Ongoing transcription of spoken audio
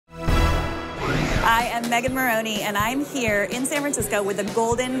I am Megan Morrone, and I'm here in San Francisco with the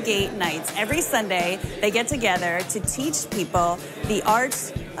Golden Gate Knights. Every Sunday, they get together to teach people the art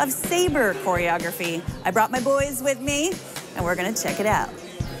of saber choreography. I brought my boys with me, and we're going to check it out.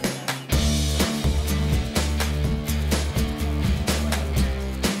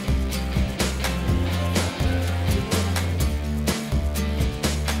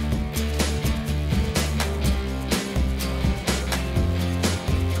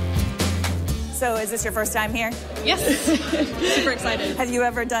 So is this your first time here? Yes. Super excited. Have you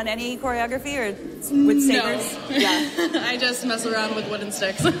ever done any choreography or with sabers? No. Yeah. I just mess around with wooden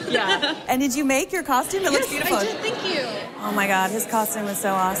sticks. Yeah. And did you make your costume? It looks beautiful. I did. Thank you. Oh my God, his costume is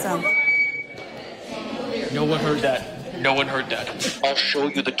so awesome. No one heard that. No one heard that. I'll show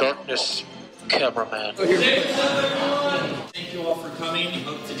you the darkness, cameraman. Thank you all for coming. We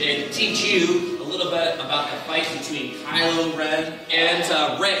hope today to teach you a little bit about the fight between Kylo Ren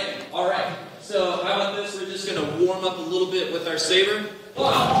and Rey. All right. So how about this? We're just going to warm up a little bit with our saber.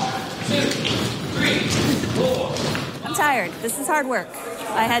 1, 2, 3, 4. I'm tired. This is hard work.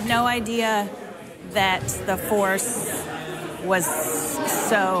 I had no idea that the Force was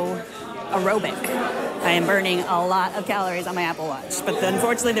so aerobic. I am burning a lot of calories on my Apple Watch, but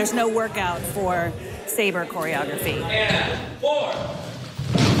unfortunately there's no workout for saber choreography. And 4.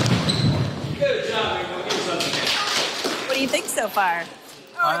 Good job, everyone. Give us something. What do you think so far?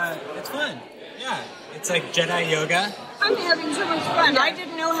 It's fun. Yeah, it's like Jedi yoga. I'm having so much fun. I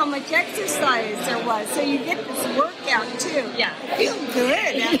didn't know how much exercise there was, so you get this workout too. Yeah. I feel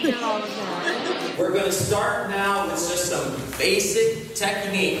good after all of that. We're going to start now with just some basic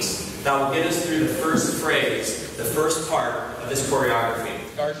techniques that will get us through the first phrase, the first part of this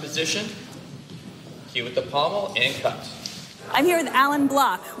choreography. Guard position, cue with the pommel, and cut. I'm here with Alan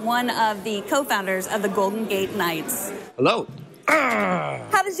Block, one of the co-founders of the Golden Gate Knights. Hello.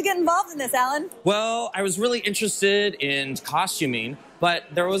 How did you get involved in this, Alan? Well, I was really interested in costuming, but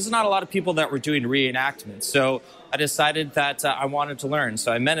there was not a lot of people that were doing reenactments. So I decided that I wanted to learn.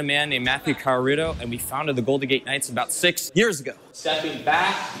 So I met a man named Matthew Caruto, and we founded the Golden Gate Knights about 6 years ago. Stepping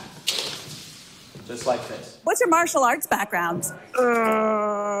back, just like this. What's your martial arts background?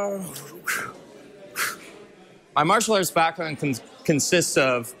 My martial arts background consists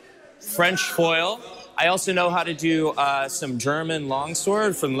of French foil. I also know how to do some German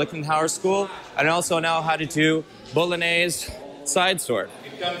longsword from Lichtenhauer School. And I also know how to do Bolognese side sword.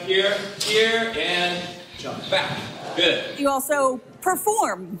 You come here, and jump back. Good. You also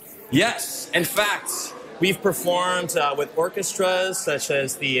perform. Yes. In fact, we've performed with orchestras such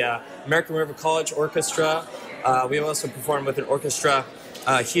as the American River College Orchestra. We've also performed with an orchestra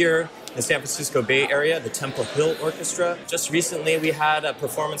here in the San Francisco Bay Area, the Temple Hill Orchestra. Just recently, we had a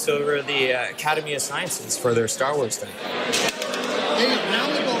performance over the Academy of Sciences for their Star Wars thing. There you go.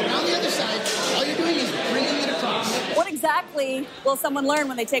 Now we go around the other side. All you're doing is bringing it across. What exactly will someone learn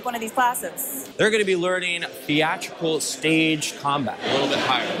when they take one of these classes? They're going to be learning theatrical stage combat. A little bit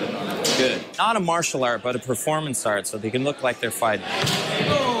higher. Good. Not a martial art, but a performance art, so they can look like they're fighting.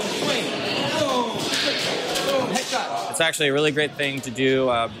 It's actually a really great thing to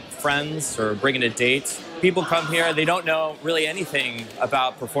do, friends or bringing a date. People come here, they don't know really anything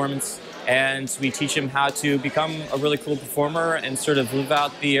about performance, and we teach them how to become a really cool performer and sort of live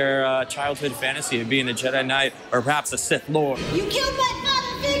out their childhood fantasy of being a Jedi Knight or perhaps a Sith Lord. You killed my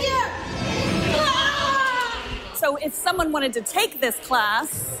father figure! Ah! So if someone wanted to take this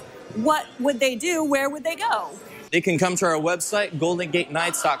class, what would they do? Where would they go? They can come to our website,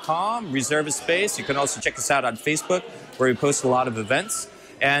 goldengateknights.com, reserve a space. You can also check us out on Facebook, where we post a lot of events,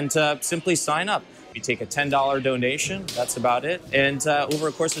 and simply sign up. We take a $10 donation, that's about it. And over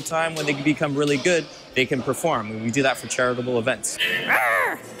a course of time, when they become really good, they can perform. And we do that for charitable events.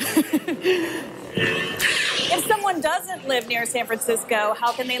 If someone doesn't live near San Francisco,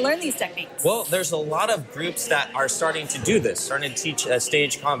 how can they learn these techniques? Well, there's a lot of groups that are starting to do this, starting to teach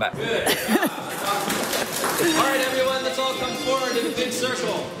stage combat. Good. All right, everyone, let's all come forward in a big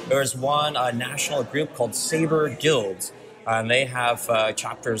circle. There's one national group called Saber Guilds. And they have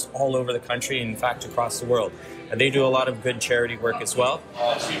chapters all over the country, in fact, across the world. And they do a lot of good charity work as well.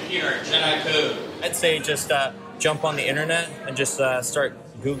 What's your here, Jedi code? I'd say just jump on the internet and just start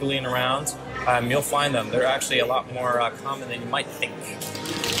Googling around. You'll find them. They're actually a lot more common than you might think. All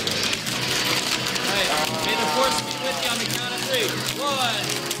right, may the Force be with you on the count of 3. 1,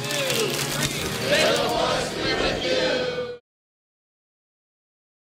 2, 3.